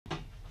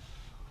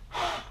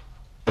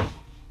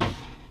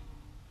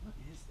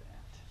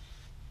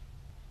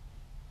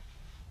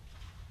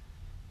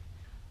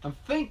I'm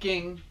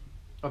thinking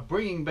of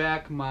bringing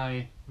back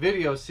my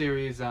video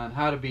series on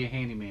how to be a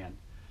handyman.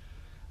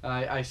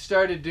 I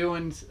started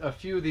doing a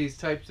few of these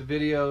types of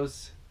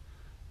videos,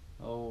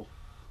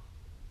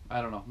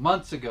 I don't know,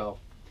 months ago,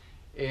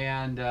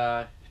 and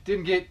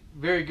didn't get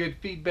very good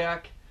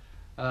feedback.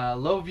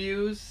 Low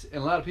views,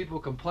 and a lot of people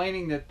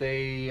complaining that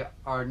they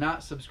are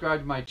not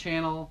subscribed to my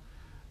channel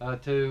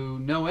to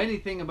know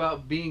anything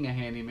about being a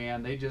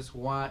handyman. They just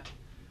want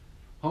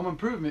home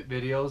improvement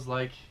videos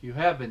like you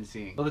have been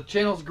seeing. Well, the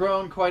channel's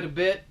grown quite a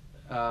bit,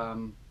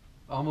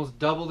 almost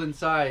doubled in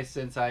size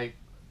since I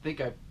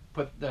think I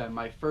put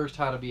my first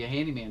how to be a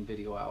handyman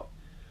video out.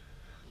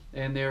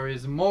 And there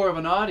is more of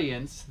an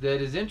audience that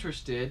is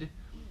interested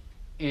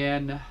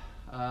in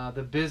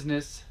the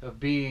business of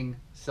being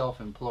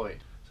self-employed.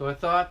 So I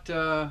thought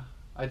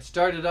I'd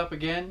start it up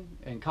again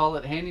and call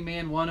it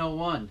Handyman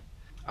 101.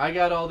 I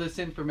got all this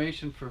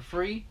information for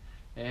free,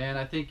 and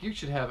I think you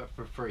should have it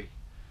for free.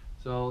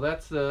 So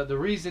that's the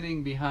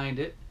reasoning behind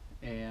it,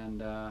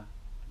 and I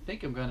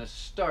think I'm going to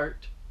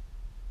start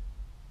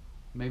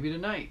maybe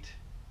tonight.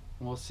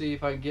 We'll see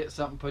if I can get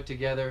something put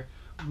together,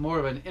 more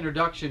of an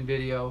introduction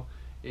video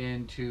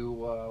into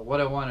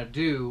what I want to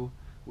do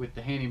with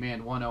the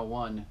Handyman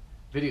 101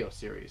 video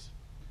series.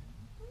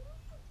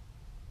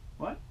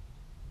 What?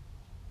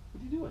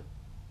 What are you doing?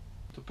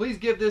 So please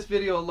give this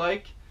video a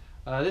like.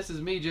 This is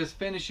me just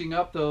finishing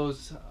up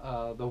those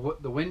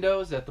the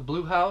windows at the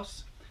blue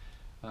house.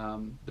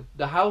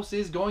 The house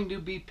is going to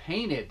be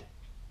painted.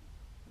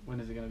 When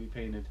is it going to be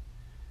painted?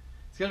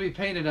 It's going to be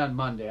painted on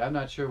Monday. I'm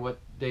not sure what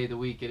day of the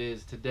week it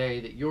is today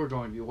that you're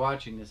going to be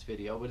watching this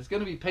video, but it's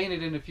going to be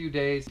painted in a few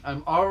days.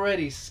 I'm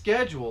already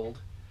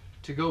scheduled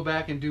to go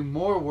back and do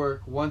more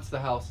work once the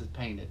house is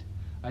painted.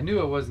 I knew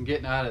I wasn't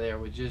getting out of there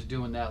with just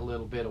doing that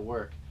little bit of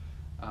work.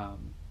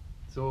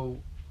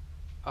 So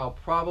I'll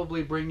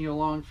probably bring you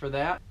along for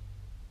that.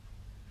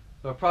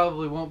 But I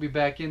probably won't be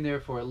back in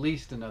there for at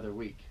least another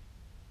week.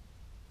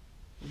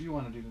 What do you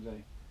want to do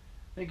today?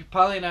 I think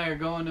Polly and I are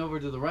going over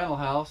to the rental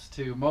house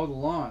to mow the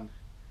lawn.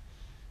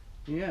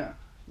 Yeah,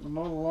 we'll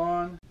mow the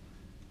lawn.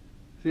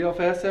 See how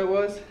fast that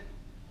was?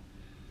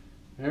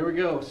 There we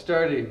go,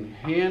 starting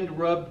hand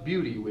rubbed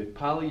beauty with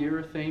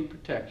polyurethane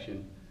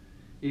protection.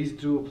 Easy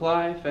to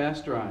apply,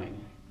 fast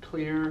drying,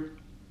 clear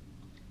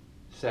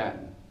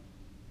satin.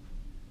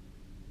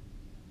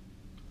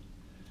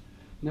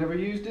 Never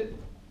used it.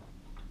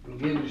 I'll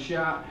give it a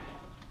shot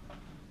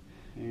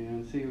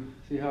and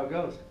see how it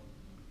goes.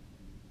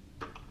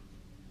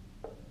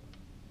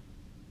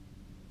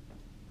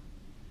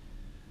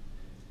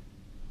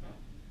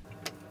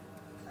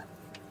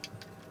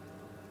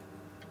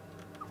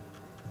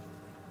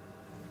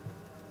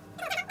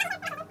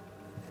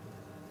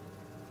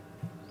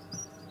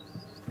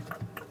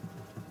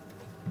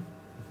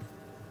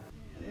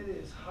 It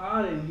is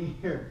hot in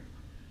here.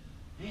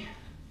 Man.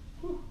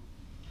 Whew.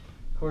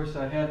 Of course,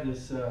 I had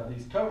these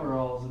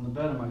coveralls in the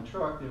bed of my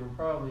truck. They were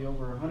probably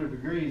over 100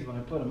 degrees when I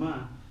put them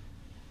on.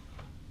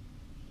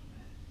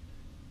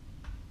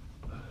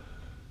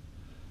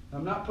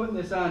 I'm not putting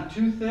this on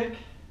too thick.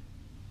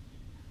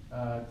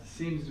 It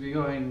seems to be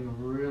going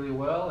really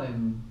well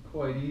and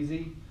quite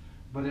easy,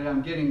 but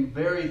I'm getting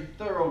very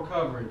thorough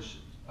coverage.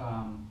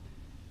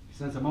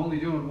 Since I'm only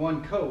doing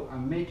one coat,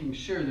 I'm making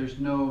sure there's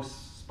no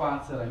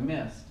spots that I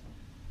missed.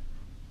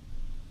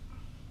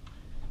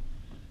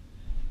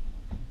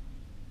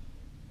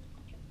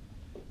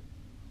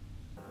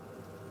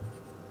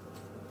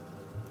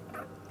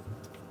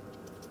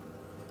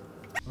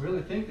 I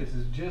really think this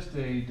is just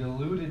a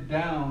diluted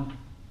down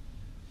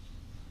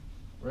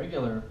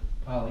regular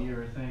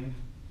polyurethane.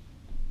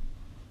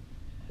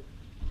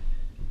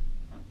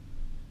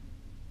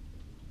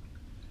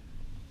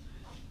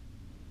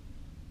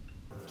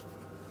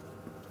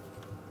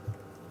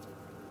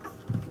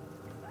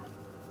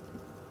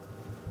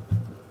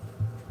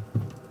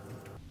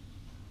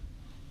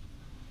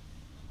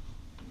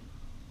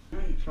 All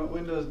right, front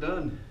window's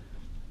done.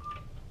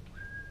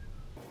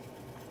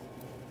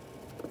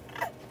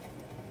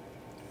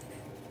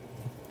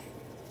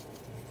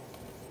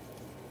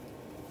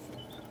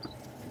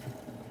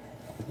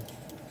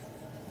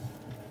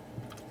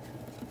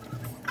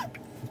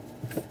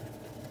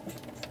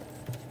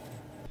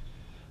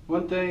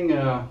 One thing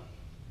that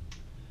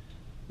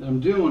I'm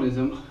doing is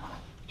I'm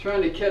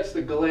trying to catch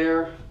the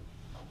glare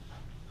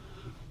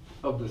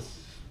of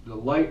the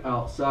light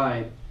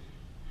outside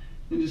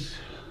and just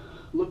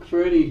look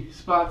for any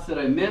spots that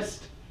I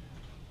missed.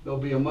 There'll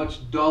be a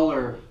much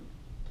duller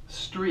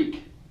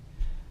streak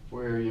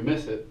where you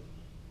miss it.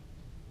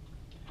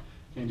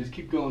 And just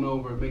keep going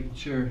over it, making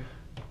sure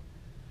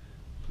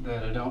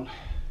that I don't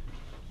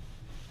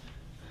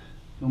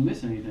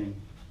miss anything.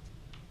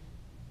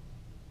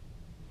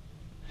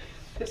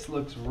 This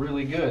looks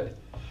really good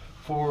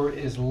for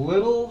as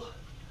little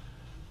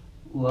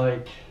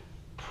like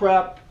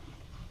prep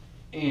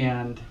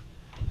and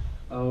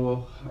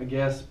I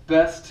guess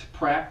best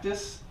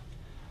practice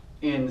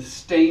in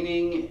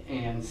staining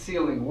and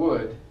sealing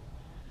wood.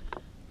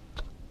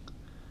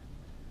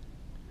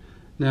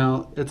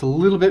 Now it's a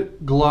little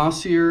bit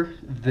glossier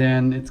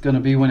than it's going to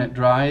be when it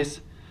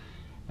dries.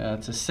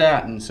 It's a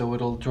satin, so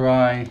it'll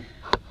dry.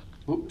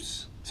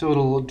 Oops. So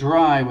it'll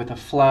dry with a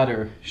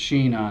flatter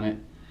sheen on it,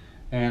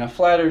 and a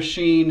flatter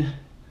sheen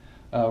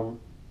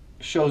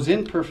shows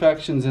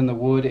imperfections in the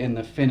wood and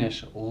the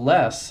finish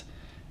less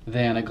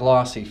than a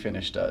glossy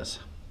finish does.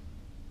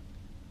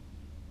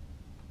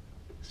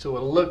 So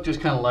it'll look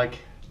just kind of like,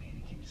 man,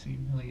 you can't see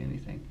really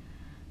anything,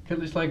 kind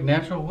of just like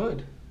natural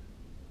wood.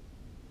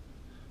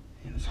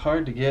 And it's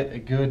hard to get a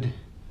good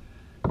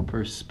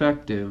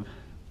perspective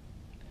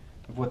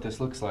of what this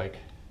looks like.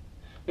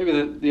 Maybe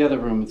the other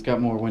room, it's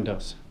got more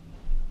windows.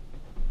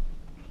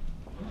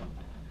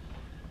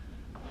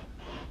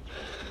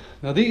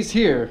 Now these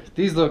here,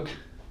 these look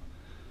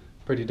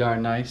pretty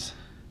darn nice.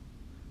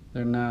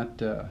 They're not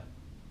the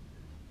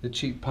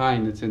cheap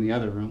pine that's in the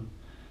other room.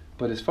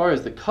 But as far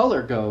as the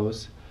color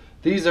goes,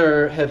 these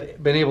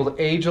have been able to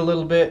age a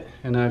little bit,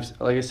 and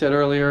like I said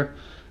earlier,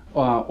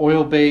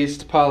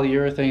 oil-based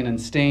polyurethane and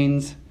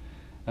stains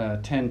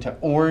tend to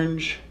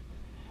orange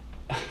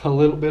a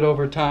little bit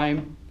over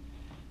time.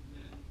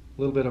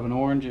 A little bit of an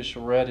orangish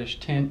reddish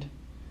tint.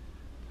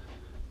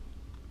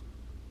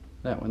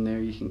 That one there,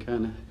 you can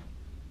kind of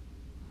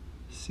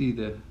see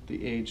the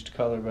aged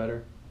color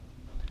better.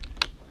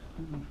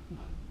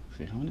 Let's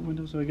see, how many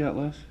windows do I got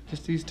left?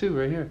 Just these two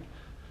right here.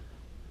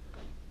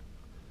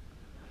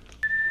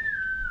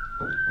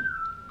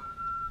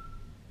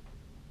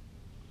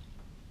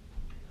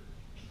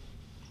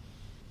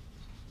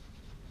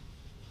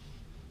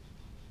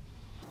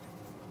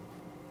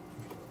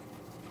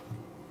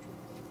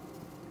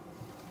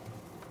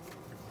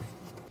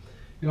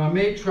 You know, I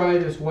may try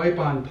this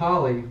wipe-on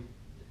poly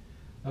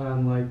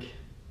on like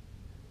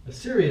a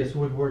serious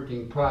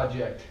woodworking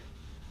project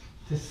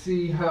to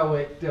see how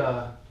it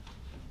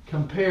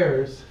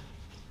compares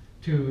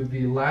to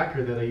the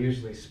lacquer that I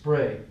usually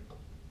spray.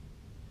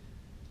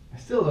 I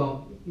still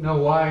don't know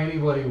why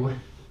anybody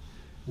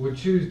would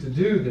choose to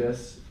do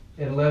this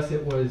unless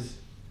it was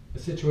a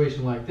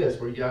situation like this,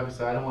 where you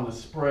obviously, I don't want to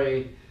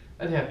spray,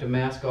 I'd have to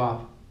mask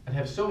off. I'd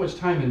have so much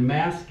time in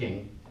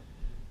masking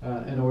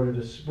in order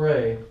to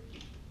spray,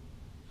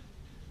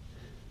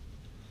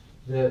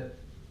 that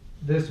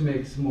this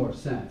makes more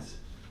sense.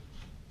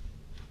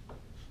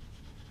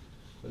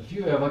 But if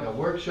you have like a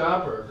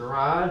workshop or a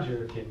garage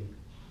or a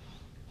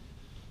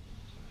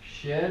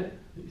shed,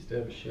 I used to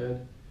have a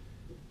shed,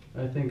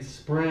 I think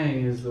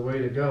spraying is the way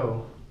to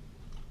go.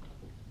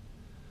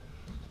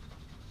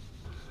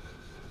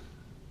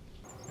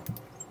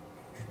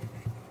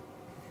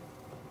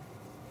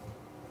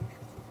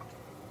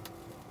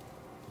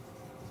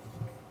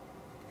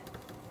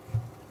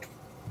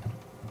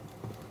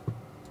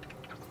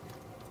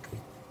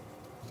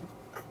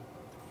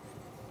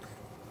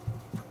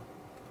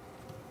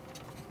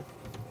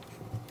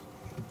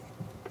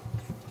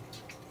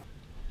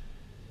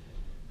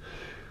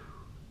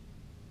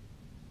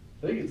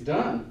 I think it's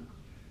done.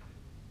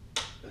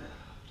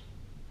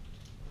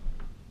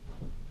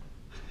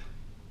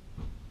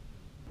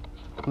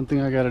 One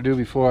thing I got to do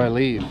before I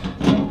leave,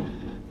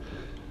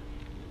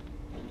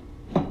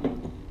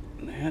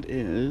 and that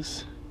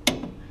is,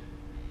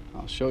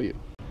 I'll show you.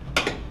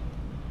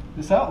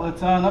 This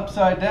outlet's on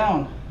upside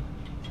down,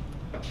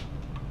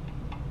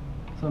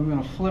 so I'm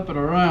going to flip it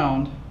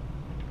around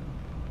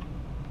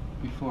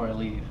before I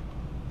leave.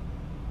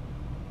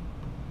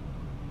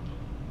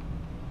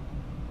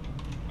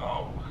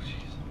 Oh,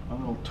 jeez. My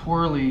little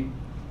twirly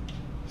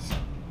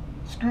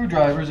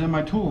screwdrivers in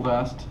my tool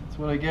vest. That's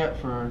what I get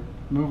for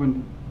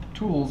moving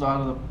tools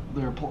out of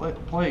their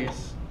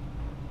place.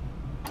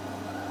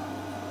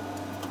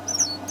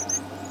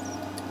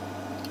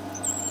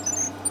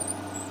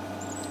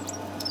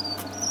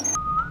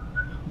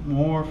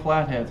 More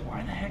flatheads.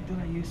 Why the heck did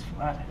I use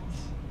flatheads?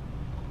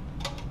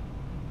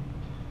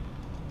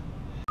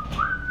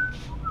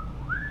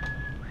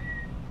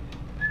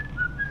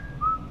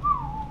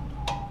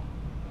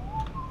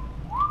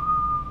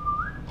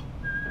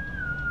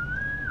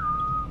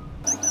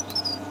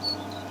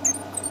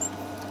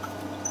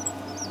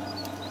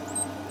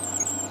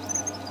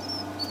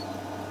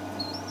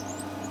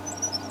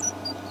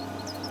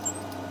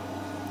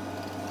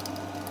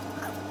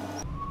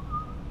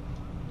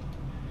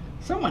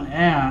 Someone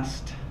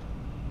asked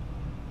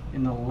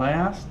in the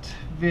last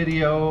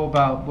video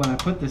about when I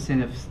put this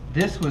in if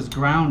this was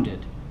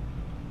grounded.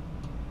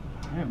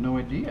 I have no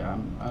idea.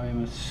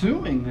 I'm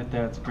assuming that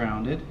that's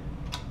grounded.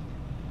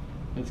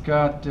 It's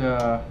got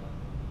well,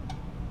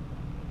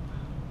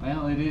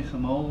 it is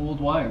some old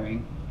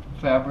wiring,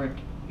 fabric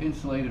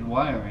insulated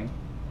wiring.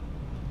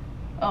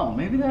 Oh,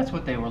 maybe that's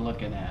what they were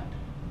looking at.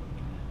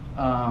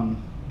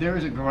 There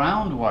is a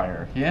ground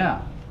wire,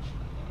 yeah.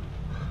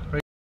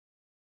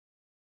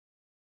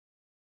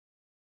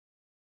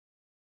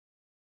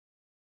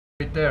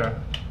 Right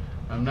there.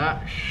 I'm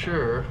not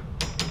sure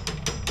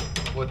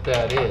what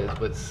that is,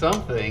 but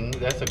something,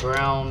 that's a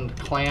ground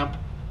clamp,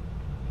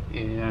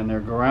 and they're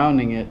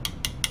grounding it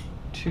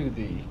to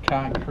the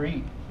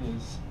concrete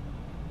is,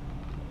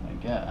 I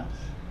guess.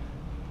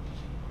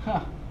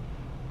 Huh.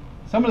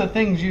 some of the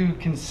things you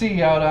can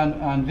see out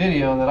on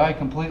video that I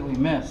completely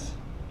miss.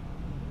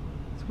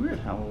 It's weird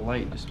how the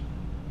light just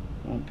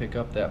won't pick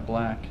up that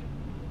black.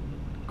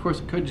 Of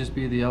course, it could just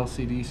be the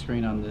LCD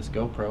screen on this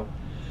GoPro.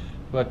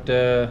 But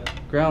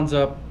ground's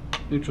up,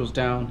 neutral's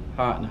down,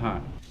 hot and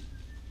hot.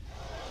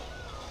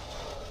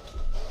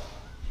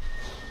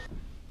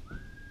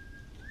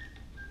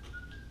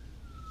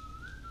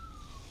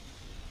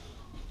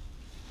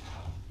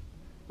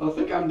 Well, I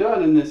think I'm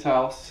done in this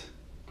house.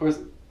 Of course,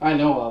 I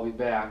know I'll be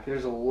back.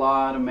 There's a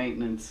lot of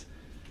maintenance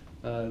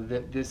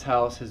that this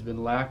house has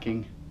been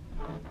lacking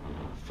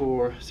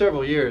for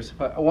several years.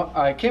 But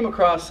I came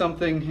across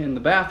something in the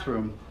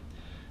bathroom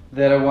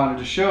that I wanted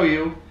to show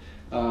you.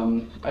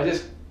 I'm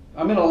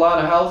in a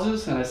lot of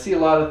houses and I see a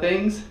lot of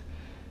things.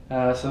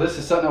 So this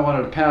is something I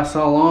wanted to pass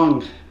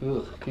along.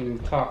 Ugh, can't even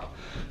talk.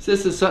 So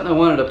this is something I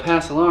wanted to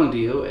pass along to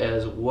you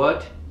as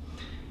what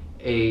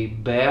a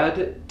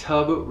bad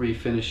tub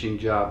refinishing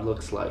job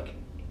looks like.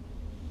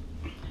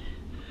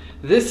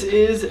 This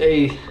is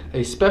a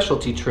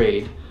specialty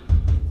trade,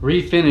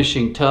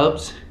 refinishing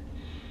tubs,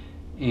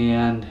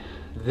 and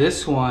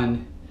this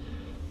one,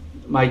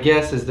 my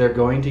guess is they're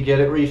going to get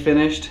it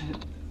refinished.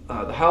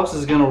 The house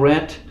is going to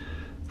rent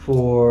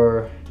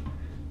for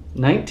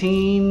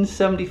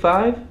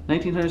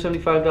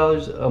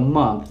 $1,975 a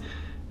month,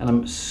 and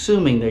I'm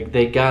assuming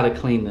they got to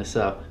clean this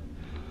up.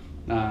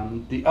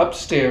 The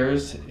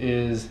upstairs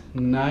is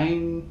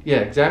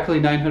exactly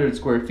 900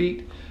 square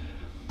feet.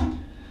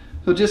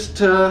 So just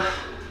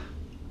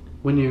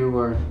when you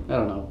are, I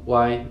don't know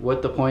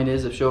what the point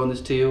is of showing this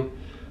to you,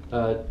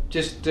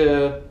 just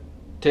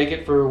take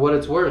it for what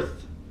it's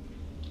worth.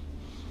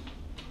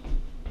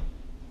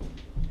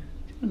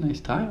 Nice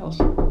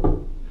tiles.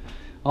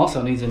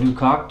 Also needs a new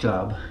caulk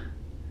job.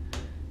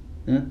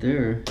 That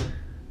there,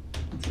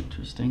 that's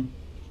interesting.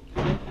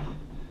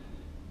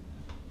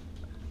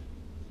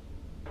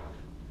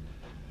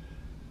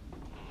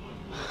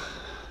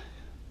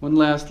 One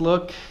last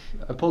look.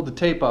 I pulled the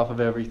tape off of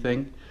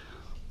everything.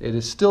 It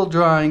is still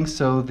drying,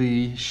 so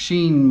the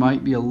sheen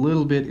might be a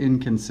little bit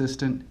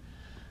inconsistent.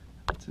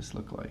 What's this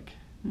look like?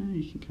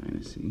 You can kind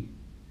of see.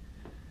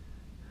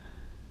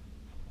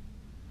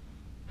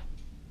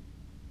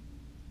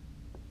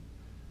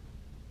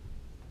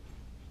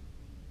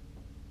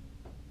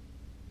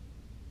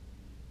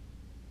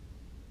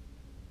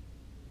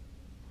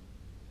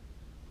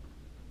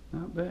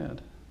 Not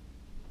bad.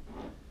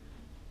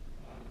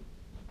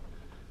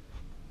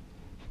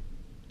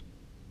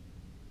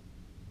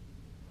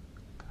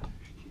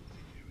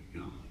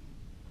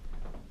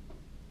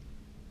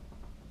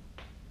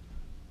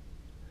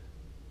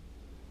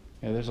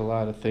 Yeah, there's a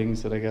lot of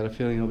things that I got a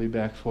feeling I'll be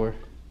back for.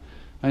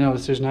 I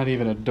noticed there's not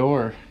even a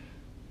door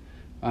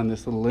on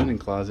this little linen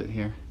closet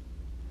here.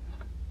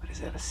 What is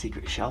that, a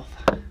secret shelf?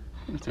 I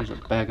wonder if there's a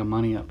bag of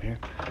money up here.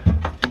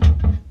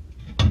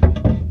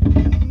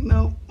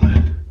 Nope.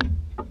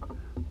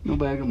 No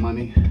bag of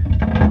money.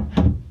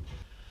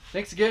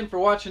 Thanks again for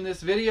watching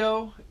this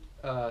video.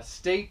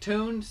 Stay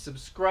tuned,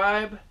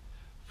 subscribe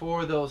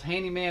for those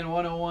Handyman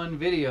 101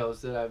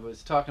 videos that I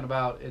was talking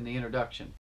about in the introduction.